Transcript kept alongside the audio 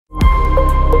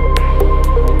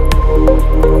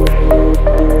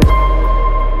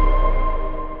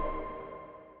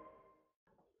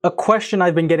a question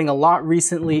I've been getting a lot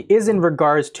recently is in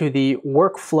regards to the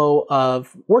workflow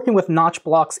of working with notch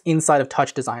blocks inside of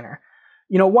TouchDesigner.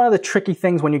 You know, one of the tricky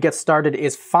things when you get started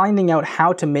is finding out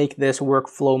how to make this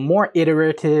workflow more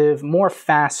iterative, more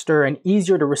faster, and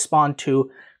easier to respond to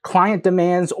client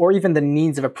demands or even the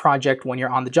needs of a project when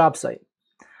you're on the job site.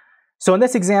 So in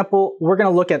this example, we're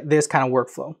going to look at this kind of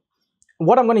workflow.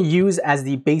 What I'm going to use as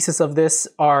the basis of this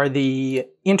are the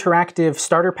interactive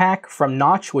starter pack from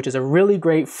Notch, which is a really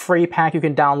great free pack you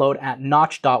can download at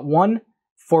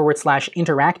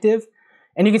notch.one/interactive.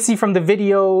 And you can see from the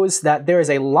videos that there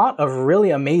is a lot of really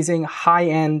amazing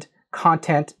high-end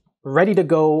content ready to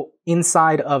go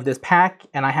inside of this pack,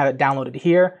 and I have it downloaded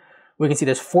here. We can see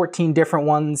there's 14 different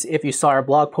ones. If you saw our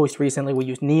blog post recently, we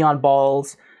used neon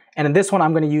balls. And in this one,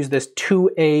 I'm going to use this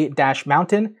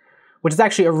 2A-mountain, which is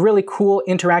actually a really cool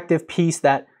interactive piece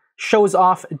that shows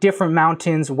off different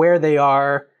mountains, where they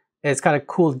are. It's got a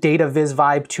cool data viz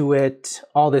vibe to it.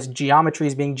 All this geometry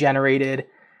is being generated.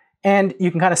 And you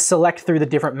can kind of select through the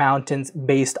different mountains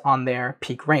based on their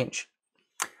peak range.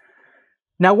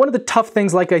 Now, one of the tough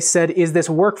things, like I said, is this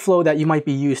workflow that you might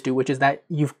be used to, which is that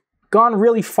you've gone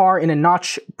really far in a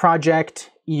Notch project,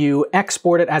 you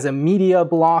export it as a media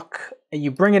block,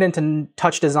 you bring it into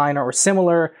TouchDesigner or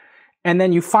similar, and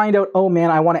then you find out, oh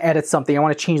man, I want to edit something, I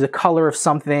want to change the color of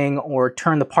something or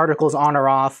turn the particles on or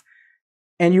off.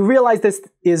 And you realize this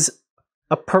is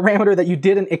a parameter that you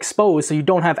didn't expose, so you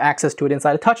don't have access to it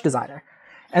inside of TouchDesigner.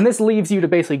 And this leaves you to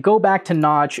basically go back to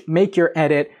Notch, make your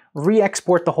edit,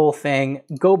 re-export the whole thing,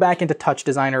 go back into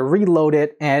TouchDesigner, reload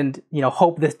it, and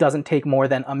hope this doesn't take more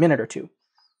than a minute or two.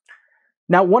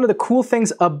 Now, one of the cool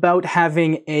things about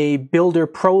having a Builder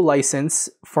Pro license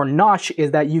for Notch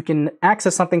is that you can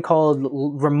access something called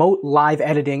remote live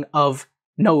editing of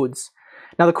nodes.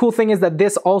 Now, the cool thing is that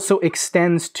this also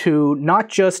extends to not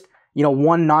just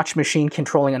one Notch machine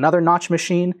controlling another Notch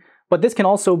machine, but this can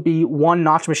also be one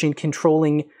Notch machine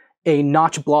controlling a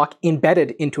Notch block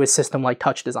embedded into a system like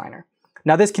TouchDesigner.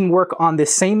 Now, this can work on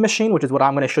this same machine, which is what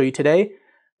I'm going to show you today,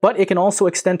 but it can also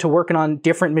extend to working on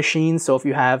different machines. So if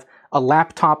you have a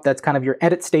laptop that's kind of your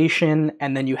edit station,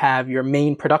 and then you have your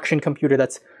main production computer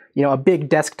that's a big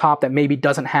desktop that maybe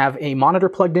doesn't have a monitor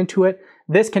plugged into it,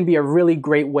 this can be a really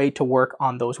great way to work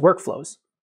on those workflows.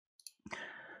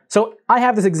 So I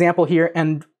have this example here,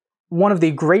 and one of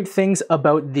the great things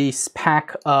about this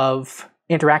pack of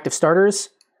interactive starters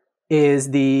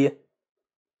is the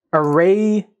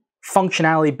array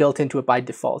functionality built into it by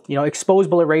default.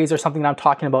 Exposable arrays are something that I'm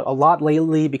talking about a lot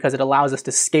lately because it allows us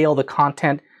to scale the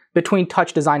content between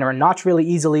TouchDesigner and Notch really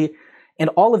easily, and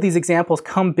all of these examples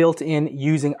come built in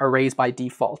using arrays by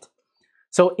default.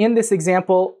 So in this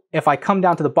example, if I come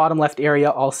down to the bottom left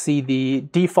area, I'll see the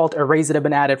default arrays that have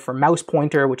been added for mouse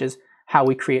pointer, which is how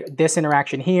we create this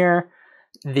interaction here,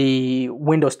 the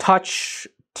Windows Touch,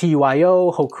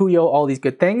 TUIO, Hokuyo, all these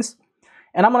good things.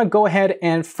 And I'm going to go ahead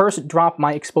and first drop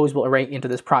my exposable array into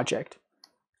this project.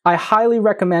 I highly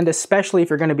recommend, especially if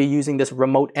you're going to be using this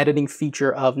remote editing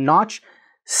feature of Notch,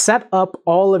 set up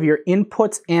all of your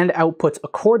inputs and outputs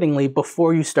accordingly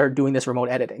before you start doing this remote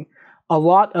editing. A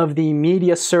lot of the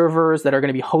media servers that are going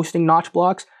to be hosting Notch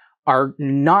blocks are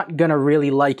not going to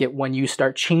really like it when you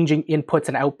start changing inputs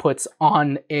and outputs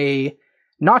on a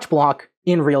Notch block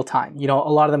in real time. A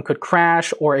lot of them could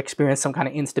crash or experience some kind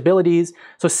of instabilities.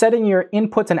 So setting your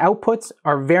inputs and outputs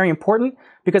are very important,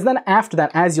 because then after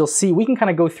that, as you'll see, we can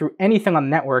kind of go through anything on the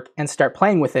network and start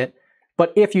playing with it.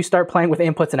 But if you start playing with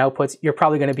inputs and outputs, you're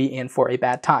probably going to be in for a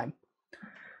bad time.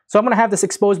 So I'm going to have this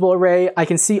exposable array. I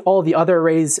can see all the other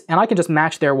arrays, and I can just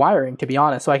match their wiring, to be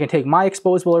honest. So I can take my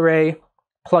exposable array,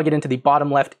 plug it into the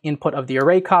bottom left input of the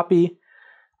array copy.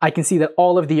 I can see that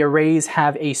all of the arrays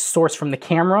have a source from the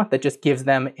camera that just gives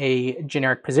them a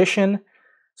generic position.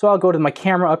 So I'll go to my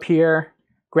camera up here,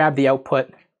 grab the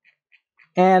output,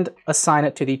 and assign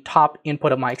it to the top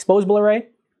input of my exposable array.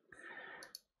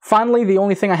 Finally, the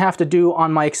only thing I have to do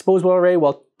on my exposable array,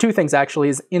 well, two things actually,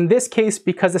 is in this case,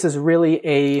 because this is really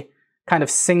a kind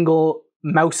of single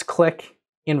mouse click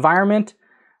environment,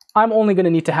 I'm only going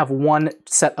to need to have one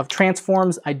set of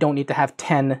transforms. I don't need to have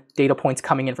 10 data points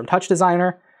coming in from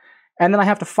TouchDesigner. And then I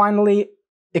have to finally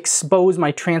expose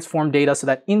my transform data so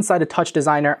that inside of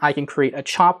TouchDesigner, I can create a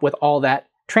chop with all that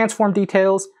transform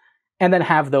details and then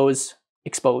have those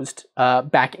exposed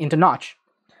back into Notch.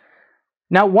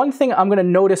 Now, one thing I'm going to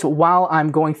notice while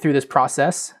I'm going through this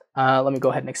process, let me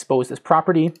go ahead and expose this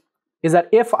property, is that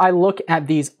if I look at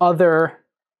these other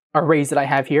arrays that I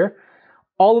have here,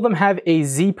 all of them have a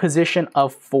Z position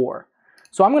of 4.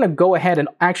 So I'm going to go ahead and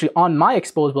actually on my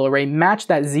exposable array match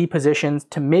that Z positions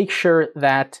to make sure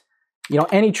that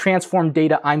any transform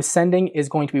data I'm sending is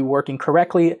going to be working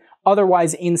correctly.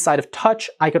 Otherwise, inside of Touch,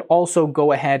 I could also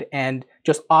go ahead and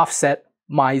just offset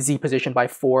my Z position by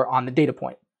 4 on the data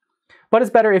point. But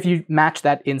it's better if you match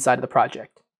that inside of the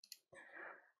project.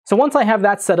 So once I have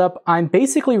that set up, I'm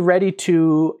basically ready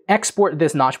to export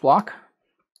this notch block.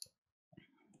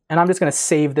 And I'm just going to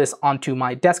save this onto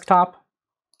my desktop.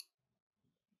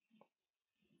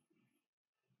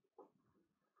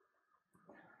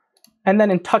 And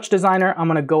then in TouchDesigner, I'm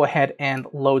going to go ahead and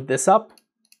load this up.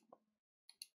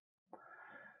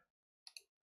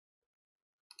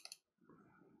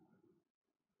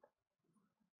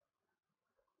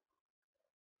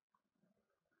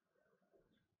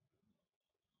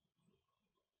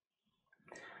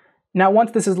 Now,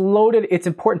 once this is loaded, it's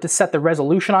important to set the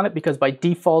resolution on it because by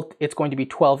default, it's going to be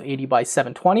 1280 by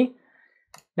 720.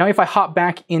 Now, if I hop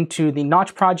back into the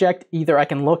Notch project, either I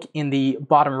can look in the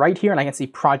bottom right here and I can see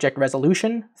project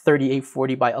resolution,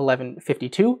 3840 by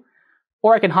 1152,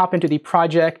 or I can hop into the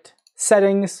project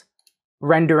settings,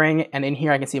 rendering, and in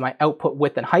here I can see my output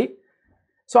width and height.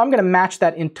 So I'm going to match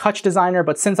that in TouchDesigner,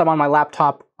 but since I'm on my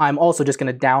laptop, I'm also just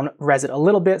going to down res it a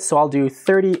little bit. So I'll do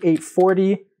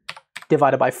 3840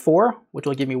 divided by 4, which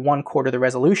will give me 1/4 the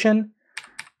resolution,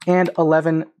 and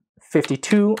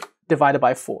 1152 divided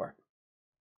by 4.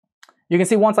 You can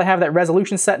see once I have that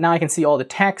resolution set, now I can see all the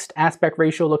text, aspect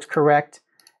ratio looks correct,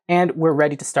 and we're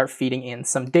ready to start feeding in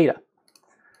some data.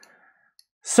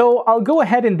 So I'll go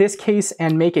ahead in this case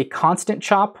and make a constant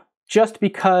chop, just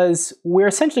because we're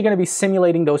essentially going to be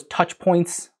simulating those touch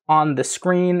points on the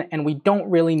screen, and we don't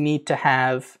really need to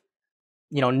have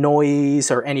noise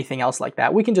or anything else like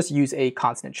that. We can just use a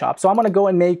constant chop. So I'm going to go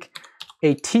and make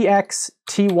a TX,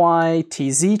 TY,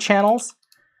 TZ channels.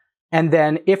 And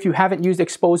then if you haven't used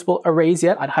exposable arrays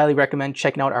yet, I'd highly recommend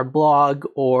checking out our blog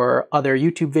or other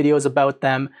YouTube videos about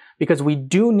them, because we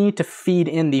do need to feed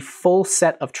in the full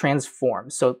set of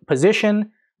transforms. So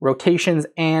position, rotations,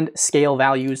 and scale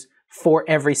values for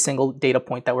every single data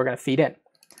point that we're going to feed in.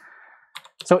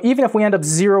 So even if we end up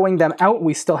zeroing them out,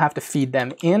 we still have to feed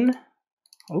them in.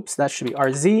 Oops, that should be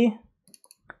RZ,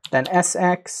 then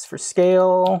SX for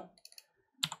scale,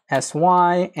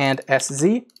 SY, and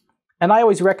SZ. And I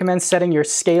always recommend setting your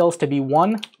scales to be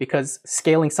 1, because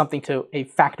scaling something to a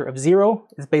factor of 0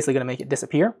 is basically going to make it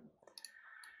disappear.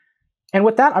 And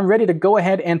with that, I'm ready to go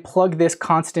ahead and plug this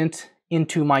constant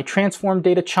into my transform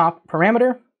data chop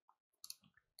parameter.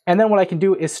 And then what I can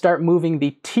do is start moving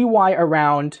the TY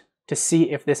around to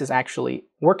see if this is actually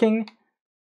working.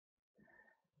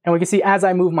 And we can see as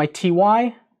I move my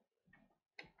TY,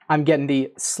 I'm getting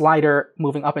the slider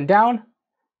moving up and down.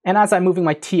 And as I'm moving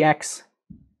my TX,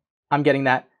 I'm getting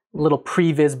that little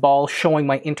previs ball showing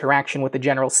my interaction with the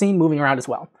general scene moving around as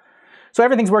well. So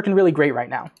everything's working really great right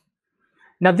now.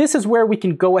 Now this is where we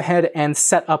can go ahead and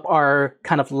set up our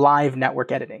kind of live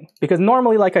network editing. Because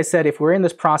normally, like I said, if we're in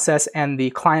this process and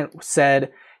the client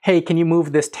said, hey, can you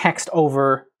move this text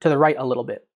over to the right a little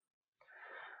bit?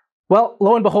 Well,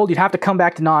 lo and behold, you'd have to come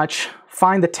back to Notch,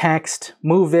 find the text,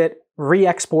 move it,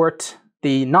 re-export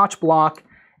the Notch block,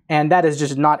 and that is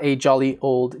just not a jolly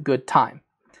old good time.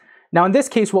 Now in this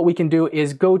case, what we can do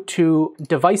is go to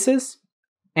Devices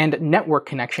and Network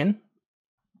Connection.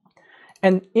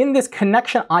 And in this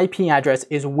connection IP address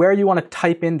is where you want to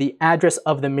type in the address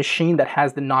of the machine that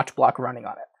has the Notch block running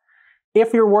on it.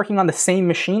 If you're working on the same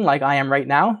machine like I am right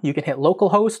now, you can hit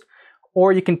localhost,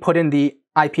 or you can put in the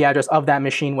IP address of that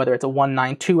machine, whether it's a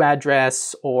 192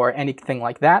 address or anything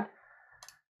like that.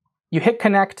 You hit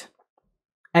connect,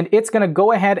 and it's going to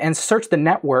go ahead and search the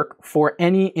network for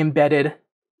any embedded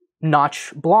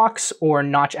Notch blocks or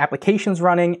Notch applications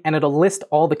running, and it'll list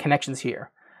all the connections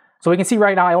here. So we can see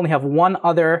right now I only have one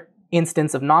other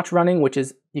instance of Notch running, which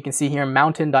is, you can see here,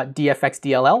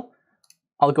 mountain.dfxdll.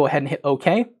 I'll go ahead and hit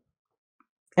OK.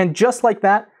 And just like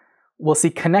that, we'll see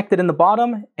connected in the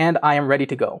bottom, and I am ready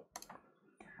to go.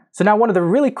 So now one of the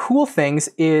really cool things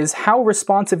is how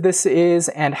responsive this is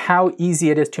and how easy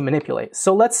it is to manipulate.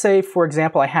 So let's say, for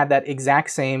example, I had that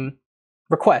exact same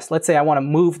request. Let's say I want to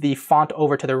move the font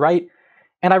over to the right,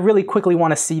 and I really quickly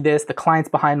want to see this. The client's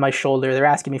behind my shoulder. They're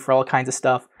asking me for all kinds of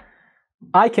stuff.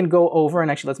 I can go over,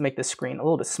 and actually let's make this screen a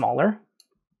little bit smaller.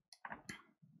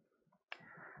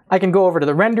 I can go over to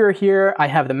the renderer here. I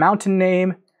have the mountain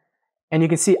name, and you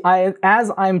can see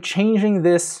as I'm changing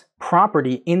this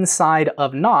property inside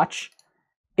of Notch,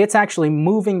 it's actually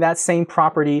moving that same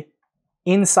property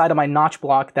inside of my Notch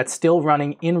block that's still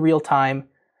running in real time.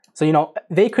 So,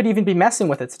 they could even be messing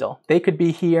with it still. They could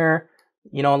be here,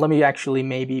 let me actually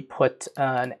maybe put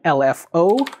an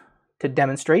LFO to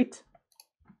demonstrate.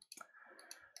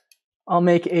 I'll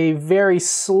make a very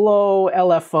slow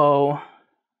LFO.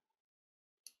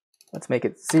 Let's make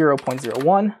it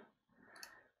 0.01.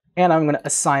 And I'm going to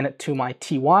assign it to my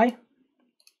TY.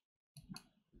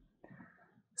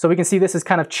 So we can see this is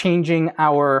kind of changing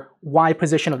our Y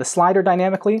position of the slider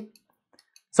dynamically.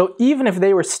 So even if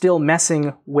they were still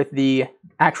messing with the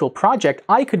actual project,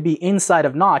 I could be inside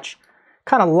of Notch,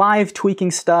 kind of live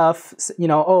tweaking stuff. You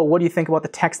know, oh, what do you think about the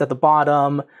text at the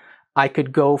bottom? I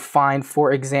could go find,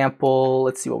 for example,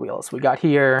 let's see what else we got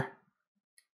here.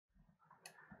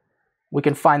 We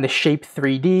can find the shape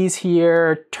 3Ds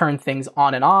here, turn things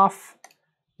on and off.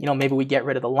 You know, maybe we get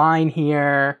rid of the line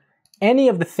here. Any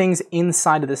of the things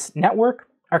inside of this network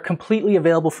are completely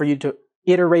available for you to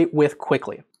iterate with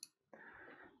quickly.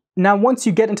 Now, once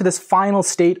you get into this final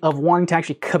state of wanting to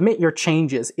actually commit your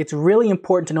changes, it's really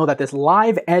important to know that this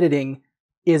live editing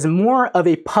is more of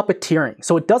a puppeteering.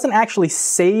 So it doesn't actually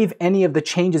save any of the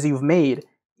changes you've made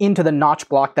into the Notch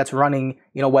block that's running,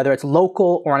 you know, whether it's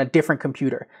local or on a different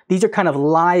computer. These are kind of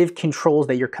live controls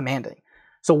that you're commanding.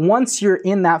 So once you're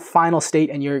in that final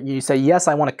state and you say, yes,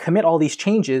 I want to commit all these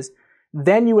changes,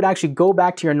 then you would actually go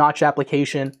back to your Notch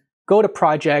application, go to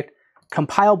project,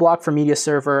 compile block for media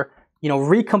server, you know,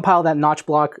 recompile that Notch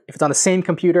block. If it's on the same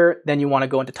computer, then you want to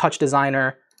go into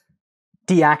TouchDesigner,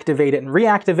 deactivate it and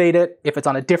reactivate it. If it's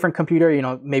on a different computer, you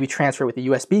know, maybe transfer with a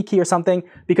USB key or something,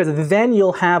 because then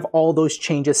you'll have all those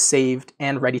changes saved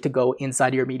and ready to go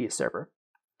inside your media server.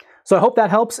 So I hope that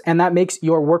helps, and that makes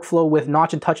your workflow with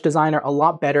Notch and TouchDesigner a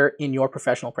lot better in your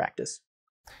professional practice.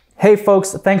 Hey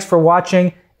folks, thanks for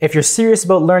watching. If you're serious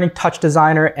about learning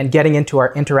TouchDesigner and getting into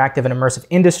our interactive and immersive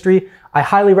industry, I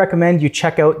highly recommend you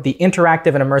check out the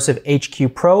Interactive and Immersive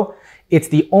HQ Pro. It's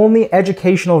the only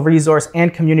educational resource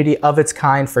and community of its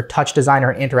kind for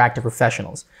TouchDesigner and interactive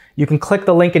professionals. You can click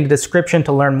the link in the description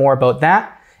to learn more about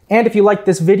that. And if you liked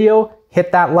this video,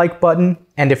 hit that like button.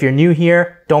 And if you're new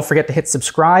here, don't forget to hit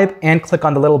subscribe and click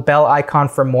on the little bell icon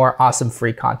for more awesome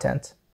free content.